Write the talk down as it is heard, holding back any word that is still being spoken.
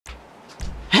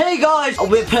Hey guys,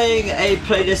 we're playing a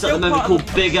playlist at the moment called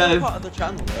Big O. Part of the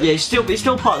channel, though. Yeah, it's still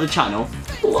part of the channel.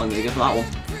 Oh, I'm gonna go for that one.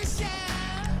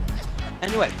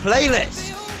 Anyway,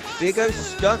 playlist. Big O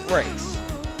stunt race.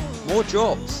 More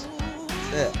jobs.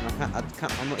 That's it.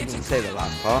 I'm not even gonna say the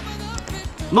last part.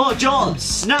 More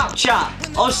jobs.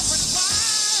 Snapchat. Or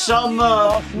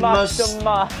summer.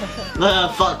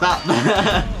 Fuck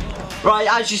that. Right,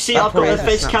 as you see, I've got the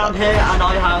face cam here, and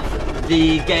I have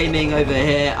the gaming over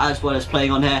here, as well as playing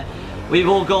on here. We've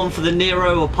all gone for the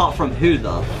Nero, apart from who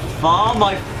the fuck?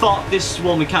 My fuck, this is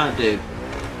one we can't do.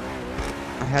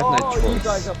 I had no choice. You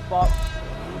guys are fucked.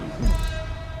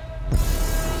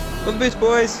 Got the boost,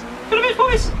 boys. Got the boost,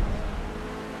 boys.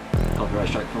 Copyright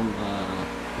strike from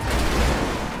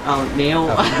oh, Neil.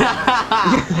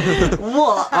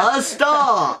 What a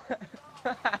start!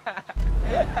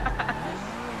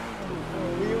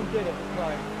 We all did it,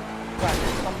 right?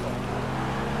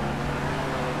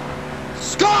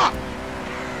 Scott!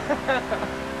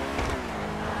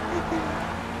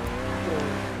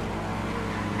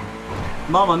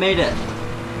 Mom, I made it.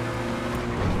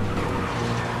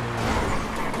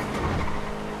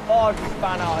 Oh, I just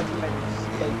ran out. I just made a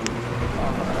mistake.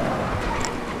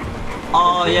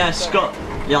 Oh yeah, Scott.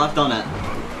 Yeah, I've done it.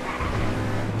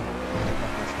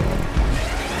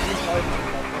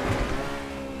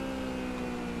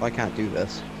 I can't do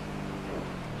this.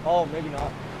 Oh, maybe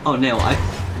not. Oh, Neil, I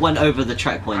went over the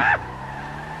checkpoint.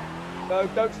 No,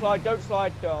 don't slide, don't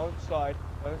slide, don't slide,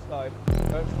 don't slide,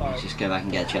 don't slide. Let's just go back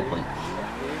and get a checkpoint.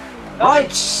 No.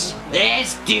 Right,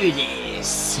 let's do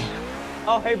this.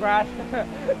 Oh, hey, Brad.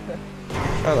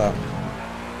 Shut up.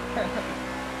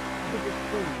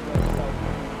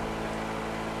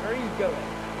 Where are you going?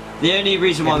 The only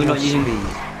reason why we're not using speed.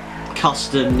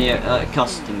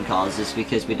 custom cars is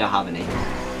because we don't have any.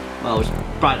 Well,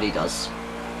 Bradley does.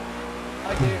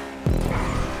 I do.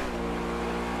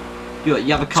 You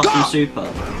have a custom super.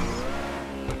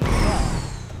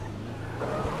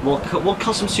 What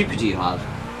custom super do you have?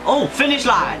 Oh, finish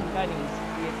line!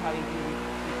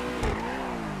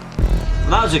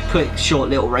 That was a quick, short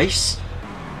little race.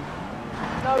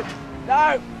 No,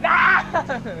 no, no!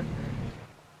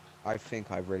 I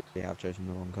think I really have chosen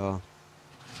the wrong car.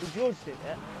 Well, George did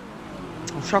it.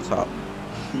 Oh, shut up.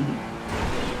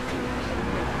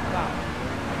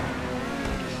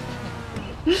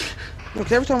 Look,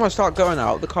 every time I start going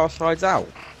out, the car slides out.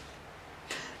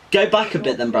 Go back a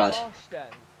bit then, Brad.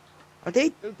 I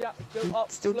did. Go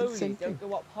up Still did the slowly, same thing. don't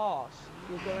go up fast.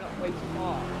 You're going up way too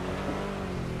fast.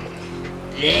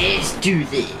 Let's do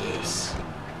this.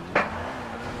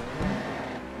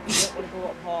 You don't want to go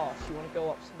up fast, you want to go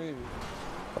up smooth.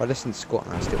 I listened to Scott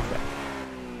and I still fail.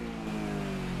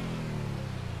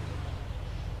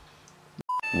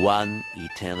 One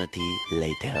eternity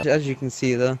later. As you can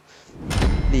see, the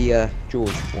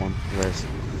George one was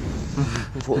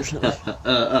unfortunately.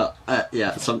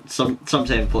 Yeah, some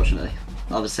say unfortunately.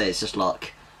 I would say it's just luck.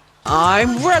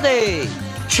 I'm ready.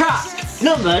 Track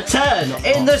number 10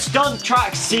 in the Stunt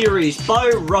Track series by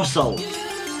Russell.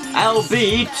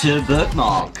 LB to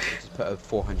bookmark. Just put a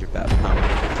 $400 bet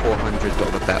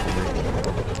on me.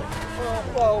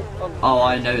 Well, Oh,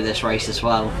 I know this race as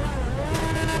well.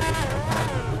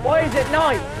 why is it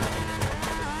night?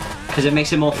 Because it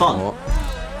makes it more fun. What?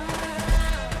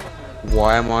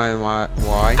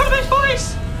 Why? Come on,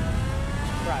 boys!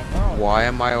 Right, well, Why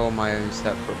am I on my own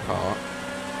separate part?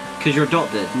 Because you're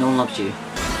adopted. No one loves you.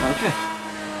 Okay.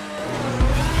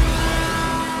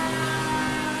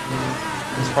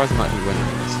 I'm surprised I'm actually winning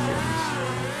this series.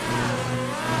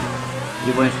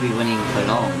 You won't be winning for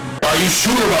long. Are you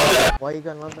sure about that? why are you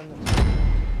going to London?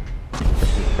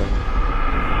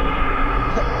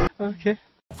 Okay.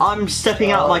 I'm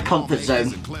stepping out of my comfort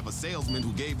zone.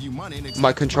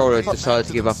 My controller decided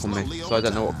to give up on me, so I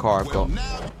don't know what car I've got.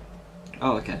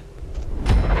 Oh, okay.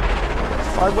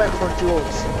 I went for George.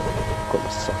 Got the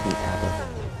second ever.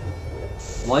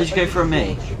 Why did you go for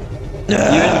me? You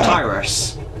in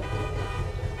Tyrus.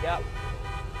 Yep.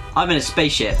 I'm in a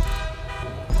spaceship.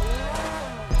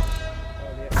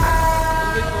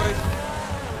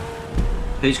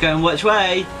 Who's going which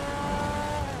way?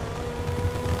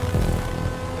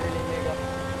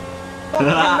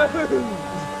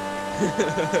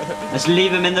 Let's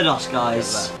leave him in the dust,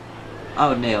 guys.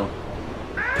 Oh, Neil.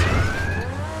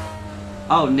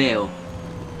 Oh, Neil.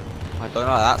 I don't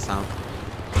know that sound.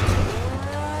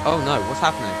 Oh no, what's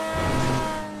happening?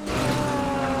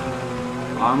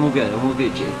 I'm all good. I'm all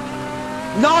good, G.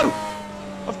 No!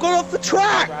 I've gone off the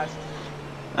track! Brad.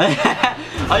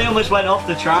 I almost went off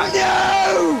the track.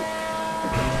 No!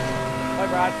 Bye,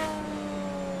 Brad.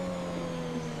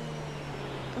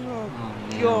 Oh,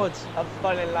 Neil. God, I'm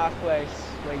fun in last place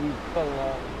where you fell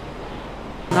off.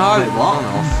 No, Wait, what? run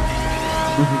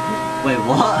off. Wait,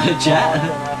 what? A jet?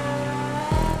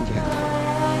 Yeah.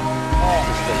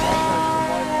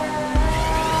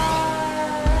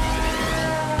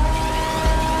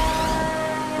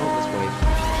 Oh, this wave.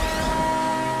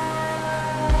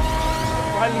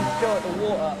 Riley's still at the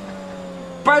water.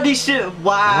 Bradley still. I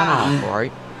Wow. ran off,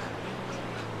 right?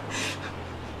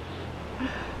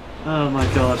 Oh my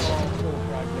god.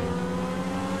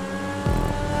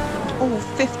 Oh,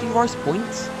 50 rice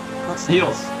points. That's Yo.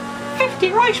 nice.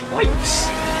 50 race points.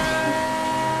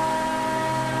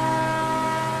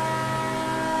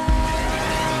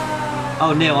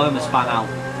 Oh, Neil, I almost span out.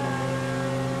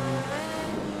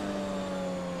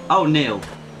 Oh, Neil.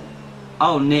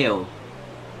 Oh, Neil.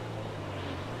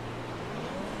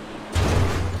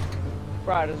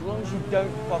 Brad, as long as you don't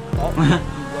fuck up, you won't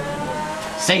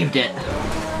win. Saved it.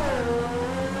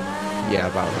 Yeah,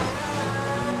 about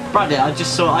that. Bradley,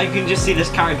 I can just see this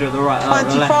character at the right,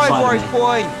 left 25 side rice of me.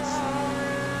 points!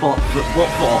 What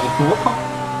for? What?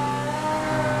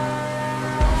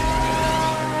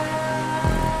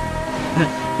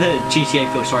 The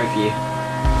GTA feels sorry for you.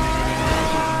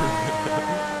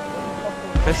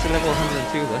 Press the level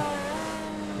 102 there.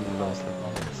 Last level.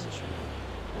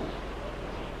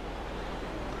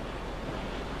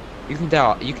 You can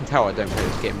tell I don't play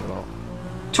this game a lot.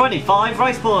 25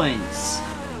 race points.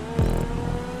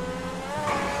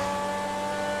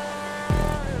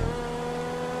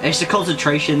 It's the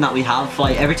concentration that we have.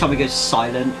 Like every time we go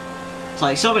silent, it's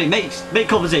like somebody make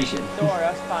conversation. Don't worry,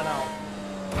 I span out.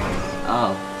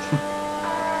 Oh.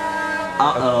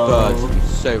 A bird Uh-oh. flew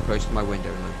so close to my window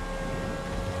now.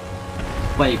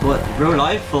 Wait, what? Real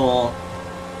life or?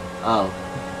 Oh.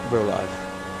 Real life.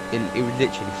 It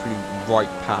literally flew right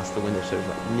past the window, so it was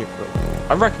like near.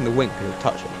 I reckon the wing could have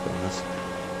touched it, to be honest.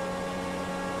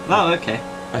 Oh, okay.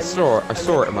 I saw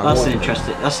it in my That's window.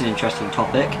 an interesting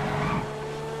topic.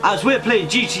 As we're playing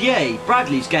GTA,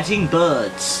 Bradley's getting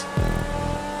birds.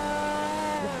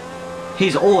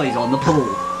 He's always on the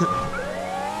pool.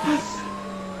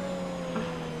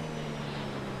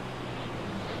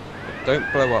 Don't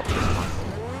blow up this time.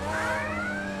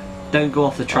 Don't go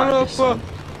off the track this time.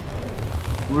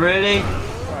 Really?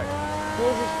 Right.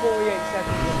 Yours is 48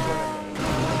 seconds in front of me.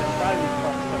 And Riley's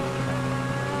got 20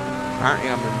 seconds. Apparently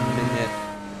I'm a minute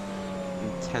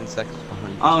and 10 seconds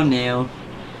behind. Oh, Neil.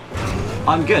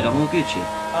 I'm good, I'm all Gucci.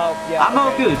 Oh, yeah. I'm all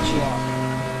okay, Gucci. you are.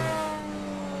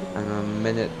 And I'm a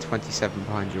minute 27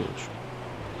 behind George.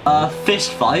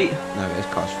 Fist fight. No, it's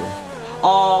cast roll.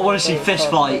 Oh, I want to see fist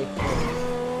fight.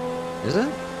 Is it?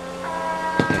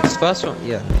 Yeah, it's first one.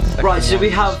 Yeah. second Right, so one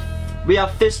we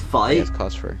have fist Yeah, fight. it's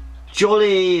cast through.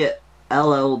 Jolly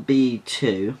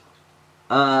LLB2.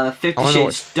 50 Shades I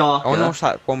want to Darker. watch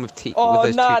that one with Oh,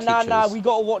 with those two teachers. nah. We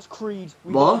gotta watch Creed.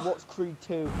 We What? gotta watch Creed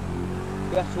 2.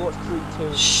 We have to watch Creed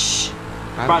 2. Shh. I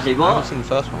haven't- Bradley, I what? haven't seen the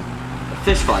first one.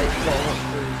 Fist fight. We gotta watch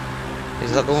Creed.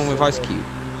 Is that the one with Ice Cube?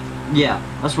 Yeah,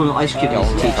 that's one of Ice Cube Yeah, is I'll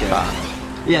the look at teacher. that.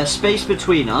 Yeah, Space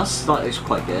Between Us. That looks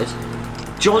quite good.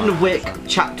 John Wick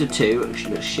Chapter 2, which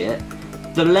looks shit.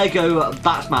 The Lego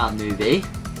Batman movie.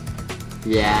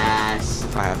 Yes.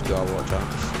 I have to. I'll watch that.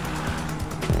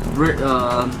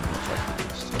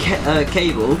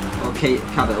 Cable or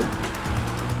Cavill.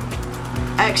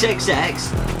 XXX.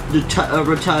 The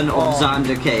Return of Oh,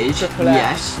 Xander Cage. Triple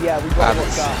X. Yes. Yeah, we I gotta haven't,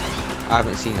 watch that. I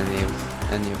haven't seen any of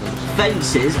them.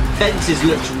 Fences. Fences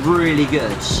looks really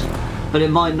good, but it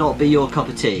might not be your cup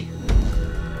of tea.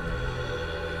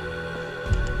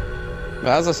 But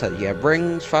as I said, yeah,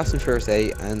 bring Fast and Furious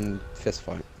 8 and Fist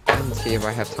Fight. And see if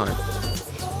I have time.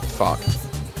 Fuck.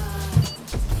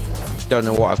 Don't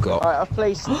know what I've got. Alright, I've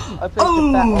placed a bet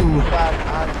on the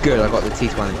flag and... Good, I got the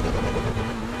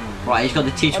T20. Right, he's got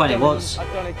the T20. What's?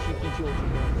 I've done a cheeky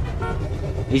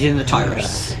George. He's in the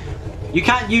Tyrus. You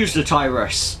can't use the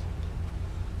Tyrus.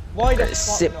 Why the fuck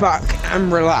Sit not? back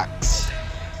and relax.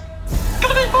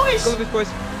 Come on, boys! Go with this, boys.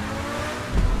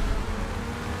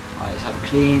 Right, let's have a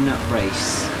clean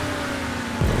race.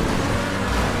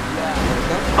 Yeah.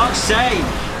 Fuck's sake!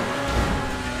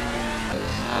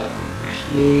 Let's have a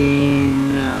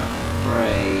clean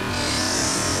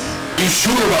race. You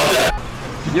sure about that?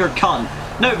 You're a cunt.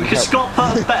 No, because Scott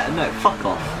put a bet. No, fuck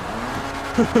off.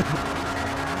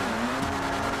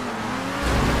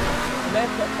 They've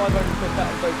got 500 quid bet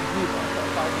on both of you, but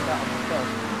I've got 1,000 bet on myself.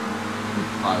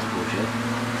 Oh, that's bullshit.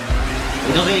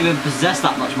 He doesn't even possess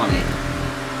that much money.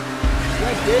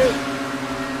 Yeah, dude.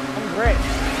 I'm rich.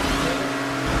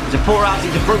 He's a poor ass,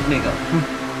 he's a broke nigga.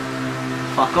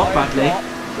 Fuck off, Bradley. I've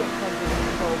got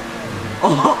 600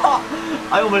 Oh,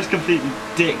 I almost completely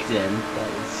dicked him. That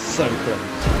is So close.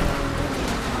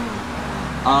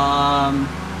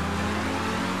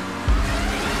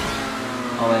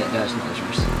 Oh wait, no, it's not this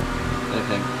race.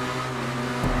 Okay.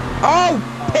 Oh,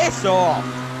 piss off!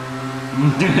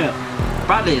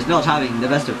 Bradley is not having the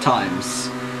best of times.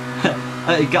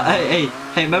 Hey,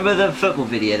 remember the football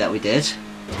video that we did?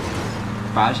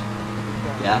 Brad?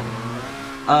 Yeah?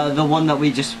 The one that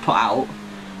we just put out,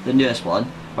 the newest one,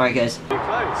 where it goes,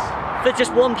 for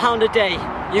just £1 a day,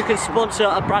 you can sponsor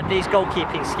a Bradley's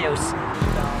goalkeeping skills.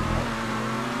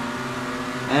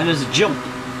 And there's a jump.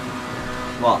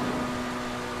 What?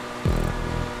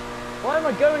 Why am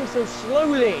I going so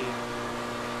slowly?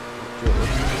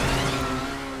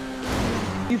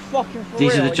 You fucking for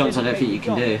These real, are the jumps I don't think you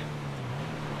can do.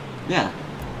 Yeah.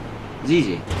 It's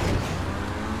easy.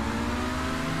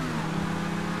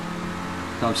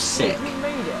 I'm sick. You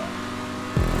made it.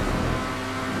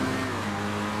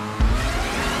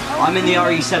 I'm in the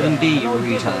RE7B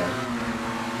Rito.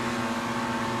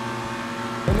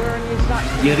 And we're in the exact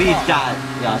same You read car. that?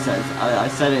 Yeah, I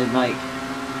said it in like,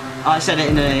 I said it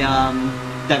in a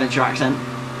Devonshire accent.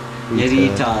 You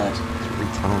retard.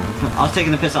 Retard. I was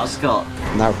taking the piss out of Scott.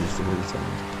 Now he's the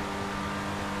retard.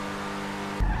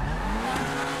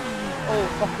 Oh,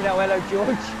 fucking hell, hello,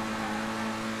 George.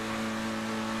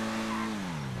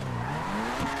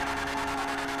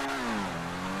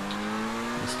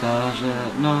 The stars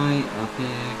at night are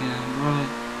big and bright.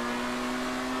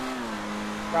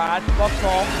 Brad, fuck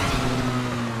off.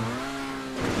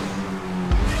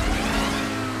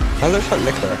 That looks like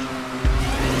licorice. I'm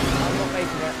not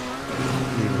making it.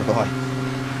 Neither do I.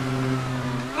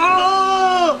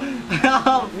 Oh!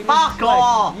 We need Fuck swag.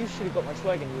 off! You should have got my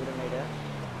swag and you would have made it.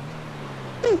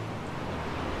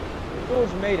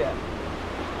 George made it.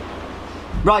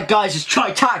 Right, guys, let's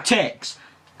try tactics.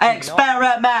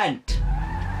 Experiment.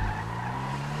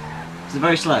 Is it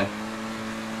very slow?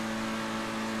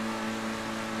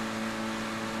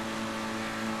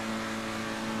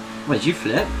 Wait, did you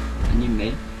flip? And you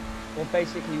made? Well,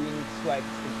 basically, we need swag to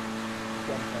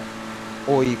jump it.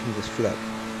 Or you can just flip.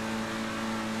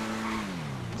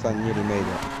 So I nearly made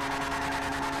it.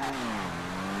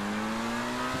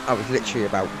 I was literally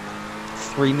about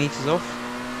 3 meters off.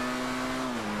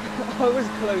 I was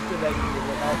closer than you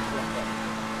without flipping.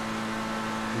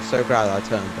 I'm so glad I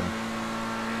turned them.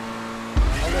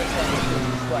 I'm going to try and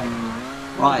get the swag.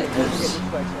 Right, Get the let's...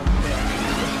 swag so I can do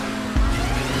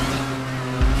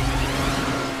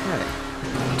Right.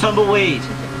 Tumbleweed.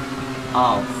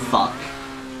 Oh, fuck.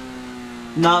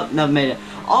 No, never made it.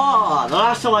 Oh, the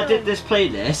last time I did this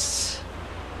playlist...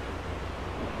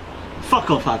 Fuck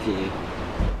off, have you?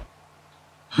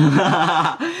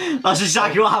 That's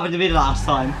exactly what happened to me the last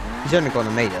time. He's only gone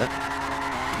and made it. it.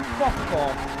 Fuck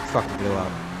off. Fucking blew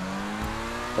up.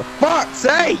 For fuck's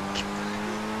sake!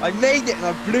 I made it and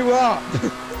I blew up!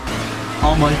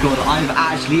 Oh my god, I've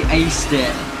actually aced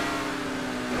it.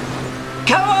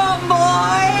 Come on,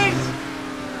 boys!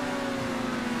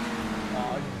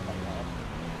 Oh,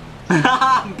 fuck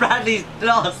off. Bradley's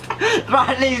lost.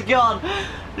 Bradley's gone.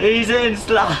 He's in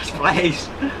last place.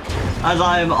 As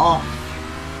I am off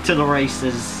to the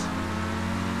races.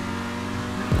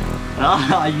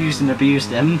 I used and abused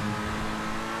him.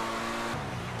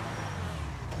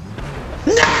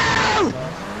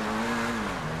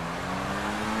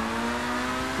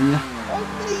 I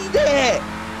made it!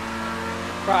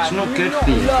 Brad, It's not do good not for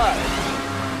you. learn?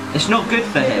 It's not good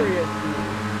for him. Seriously.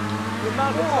 The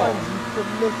amount of times you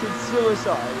committed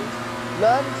suicide.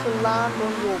 Learn to land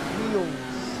on your wheels.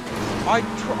 I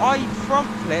front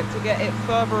flip to get it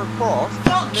further across.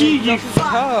 Fuck and you, then it you doesn't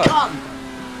fat turn. cunt!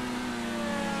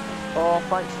 Oh,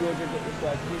 thanks, George. I get this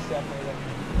way. Please have made it.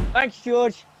 Thanks,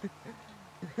 George.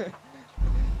 Christ.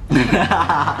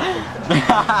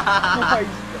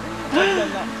 I've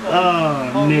done that twice.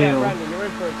 Oh, Oh, yeah, Neil. Randy, you're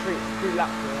in for a treat. It's 2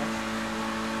 laps for us.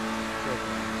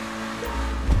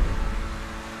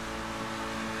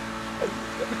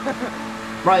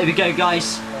 Right, here we go,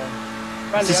 guys.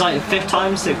 Randy, This is like the 5th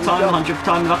time, 6th time, 100th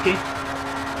time lucky.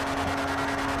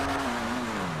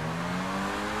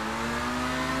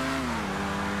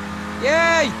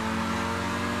 Yay!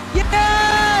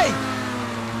 Yay!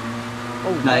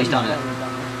 Oh, No, he's done it.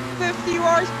 50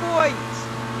 rice points!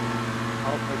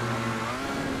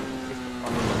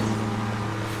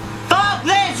 Fuck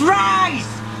this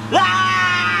race!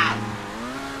 Ah!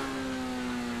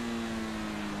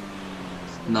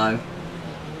 No.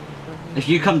 If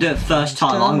you come do it first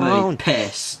time, I'm gonna be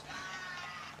pissed.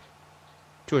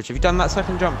 George, have you done that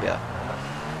second jump yet?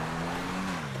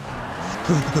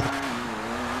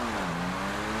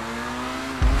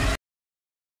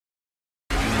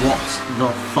 What the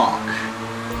fuck?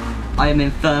 I am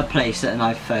in third place and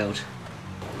I've failed.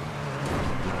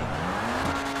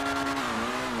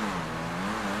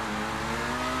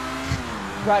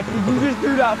 Right, did you just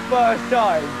do that first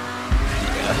time?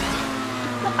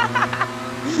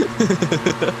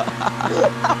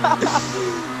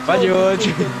 Bye, George.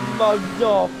 Mugged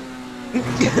off.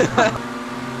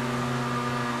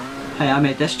 Hey, I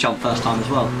made this jump first time as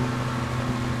well.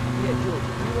 Yeah, George,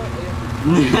 you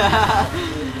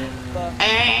weren't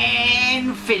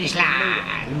And finish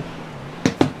line.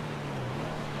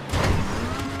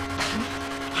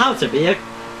 How to be a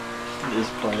this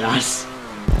player.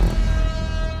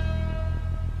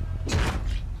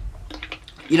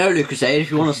 You know, Lucas,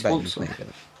 if you want to sponsor. Look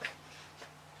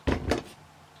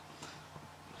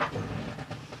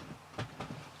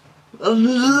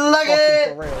at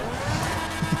it!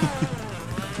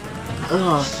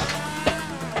 Ugh.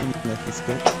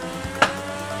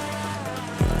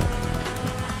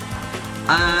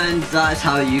 And that's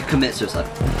how you commit suicide.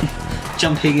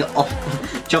 jumping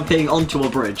onto a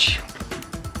bridge.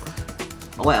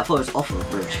 Oh wait, I thought it was off of a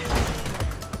bridge.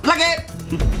 Look at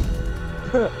it!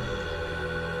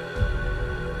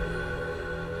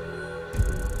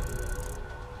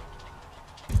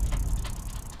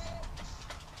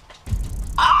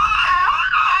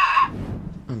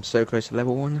 I'm so close to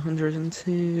level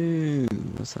 102.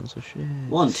 That sounds so shit.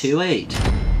 128.